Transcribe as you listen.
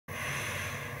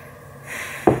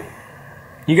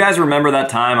You guys remember that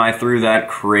time I threw that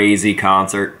crazy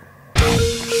concert?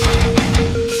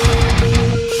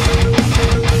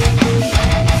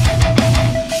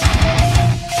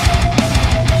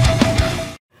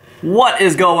 What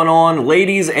is going on,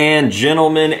 ladies and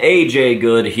gentlemen? AJ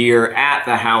Good here at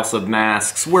the House of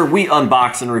Masks, where we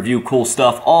unbox and review cool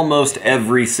stuff almost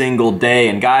every single day.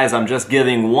 And guys, I'm just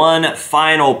giving one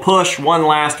final push, one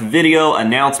last video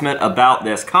announcement about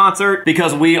this concert,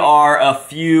 because we are a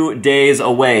few days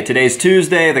away. Today's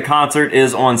Tuesday, the concert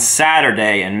is on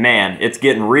Saturday, and man, it's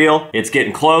getting real, it's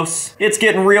getting close, it's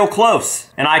getting real close.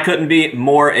 And I couldn't be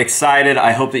more excited.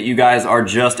 I hope that you guys are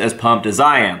just as pumped as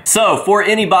I am. So, for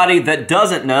anybody that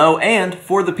doesn't know, and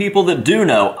for the people that do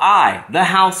know, I, the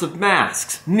House of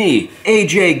Masks, me,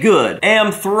 AJ Good,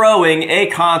 am throwing a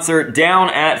concert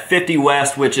down at 50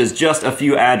 West, which is just a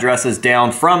few addresses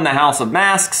down from the House of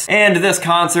Masks. And this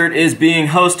concert is being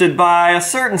hosted by a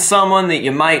certain someone that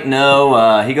you might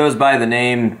know. He goes by the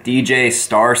name DJ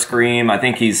Starscream. I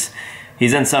think he's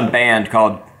in some band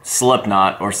called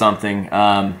Slipknot or something.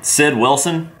 Sid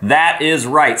Wilson? That is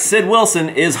right. Sid Wilson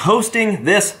is hosting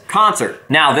this concert.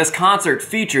 Now, this concert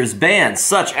features bands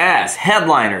such as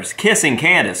headliners Kissing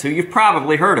Candace, who you've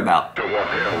probably heard about.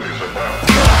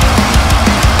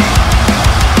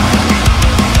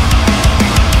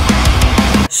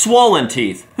 Swollen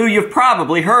Teeth, who you've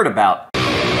probably heard about.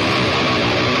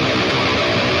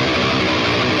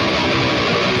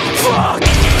 Fuck!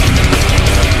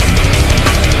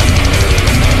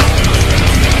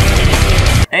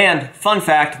 And, fun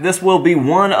fact, this will be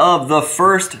one of the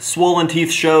first Swollen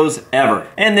Teeth shows ever.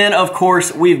 And then, of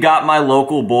course, we've got my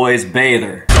local boys,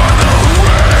 Bather.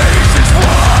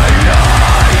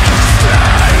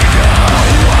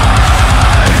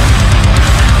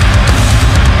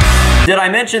 Did I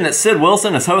mention that Sid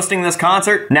Wilson is hosting this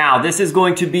concert? Now, this is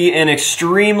going to be an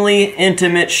extremely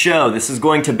intimate show. This is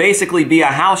going to basically be a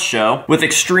house show with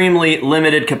extremely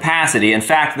limited capacity. In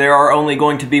fact, there are only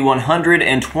going to be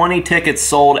 120 tickets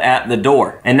sold at the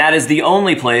door. And that is the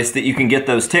only place that you can get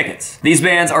those tickets. These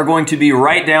bands are going to be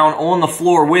right down on the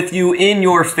floor with you, in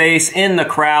your face, in the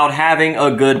crowd, having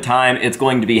a good time. It's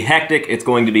going to be hectic. It's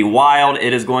going to be wild.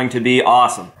 It is going to be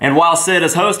awesome. And while Sid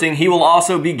is hosting, he will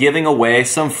also be giving away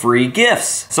some free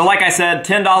gifts. So like I said,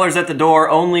 $10 at the door,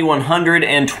 only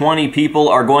 120 people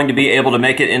are going to be able to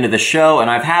make it into the show,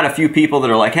 and I've had a few people that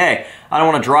are like, hey, I don't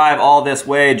want to drive all this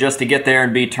way just to get there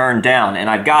and be turned down. And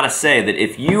I've got to say that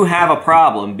if you have a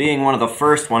problem being one of the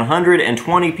first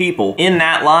 120 people in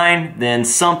that line, then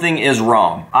something is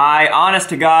wrong. I, honest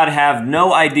to God, have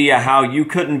no idea how you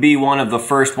couldn't be one of the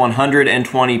first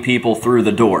 120 people through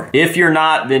the door. If you're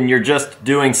not, then you're just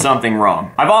doing something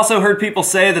wrong. I've also heard people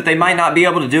say that they might not be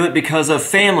able to do it because of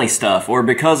family stuff or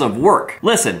because of work.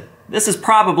 Listen, this is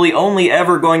probably only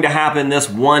ever going to happen this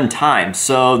one time,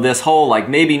 so this whole like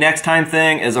maybe next time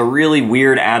thing is a really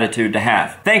weird attitude to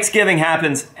have. Thanksgiving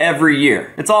happens every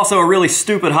year. It's also a really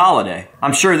stupid holiday.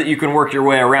 I'm sure that you can work your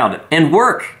way around it. And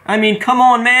work, I mean, come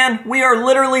on man, we are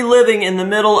literally living in the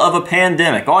middle of a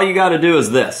pandemic. All you gotta do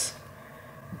is this.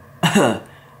 I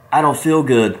don't feel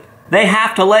good. They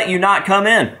have to let you not come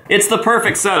in. It's the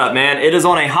perfect setup, man. It is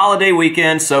on a holiday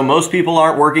weekend, so most people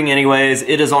aren't working anyways.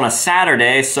 It is on a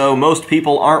Saturday, so most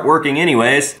people aren't working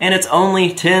anyways. And it's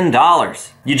only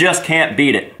 $10. You just can't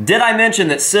beat it. Did I mention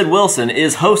that Sid Wilson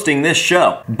is hosting this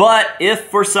show? But if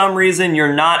for some reason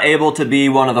you're not able to be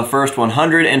one of the first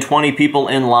 120 people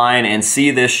in line and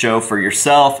see this show for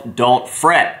yourself, don't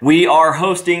fret. We are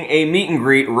hosting a meet and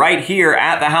greet right here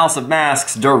at the House of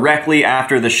Masks directly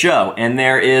after the show, and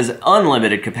there is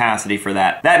unlimited capacity for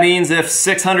that. That means if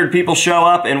 600 people show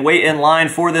up and wait in line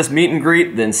for this meet and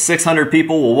greet, then 600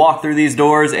 people will walk through these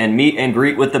doors and meet and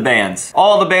greet with the bands.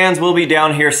 All the bands will be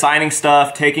down here signing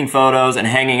stuff, taking photos, and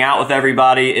hanging out with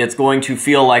everybody. It's going to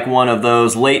feel like one of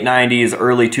those late 90s,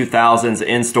 early 2000s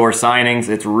in-store signings.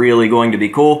 It's really going to be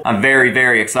cool. I'm very,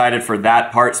 very excited for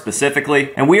that part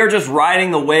specifically. And we are just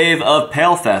riding the wave of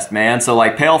PaleFest, man. So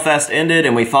like PaleFest ended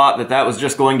and we thought that that was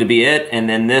just going to be it, and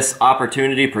then this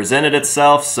opportunity presented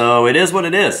itself, so it is what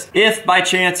it is. If by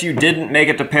chance you didn't make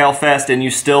it to PaleFest and you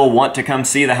still want to come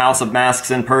see the House of Masks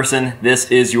in person,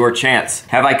 this is your chance.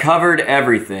 Have I covered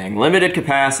everything? Limited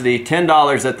capacity, $10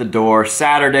 at the door,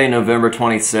 Saturday, November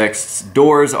 26th.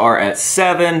 Doors are at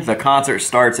 7. The concert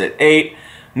starts at 8.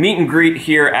 Meet and greet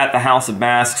here at the House of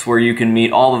Masks, where you can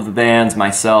meet all of the bands,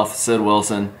 myself, Sid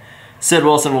Wilson. Sid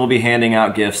Wilson will be handing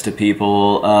out gifts to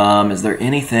people. Is there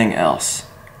anything else?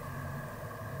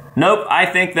 Nope, I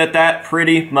think that that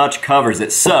pretty much covers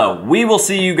it. So, we will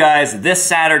see you guys this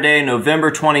Saturday,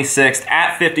 November 26th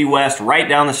at 50 West, right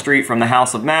down the street from the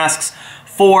House of Masks,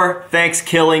 for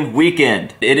Thanksgiving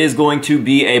weekend. It is going to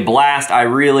be a blast. I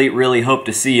really, really hope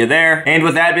to see you there. And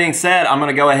with that being said, I'm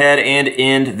gonna go ahead and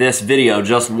end this video.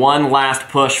 Just one last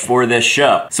push for this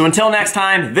show. So until next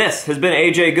time, this has been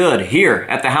AJ Good here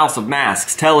at the House of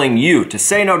Masks, telling you to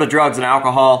say no to drugs and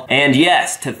alcohol, and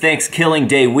yes to Thanksgiving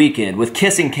Day weekend with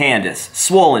Kissing Candace,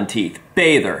 Swollen Teeth,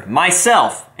 Bather,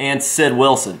 myself, and Sid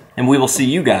Wilson. And we will see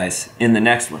you guys in the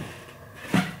next one.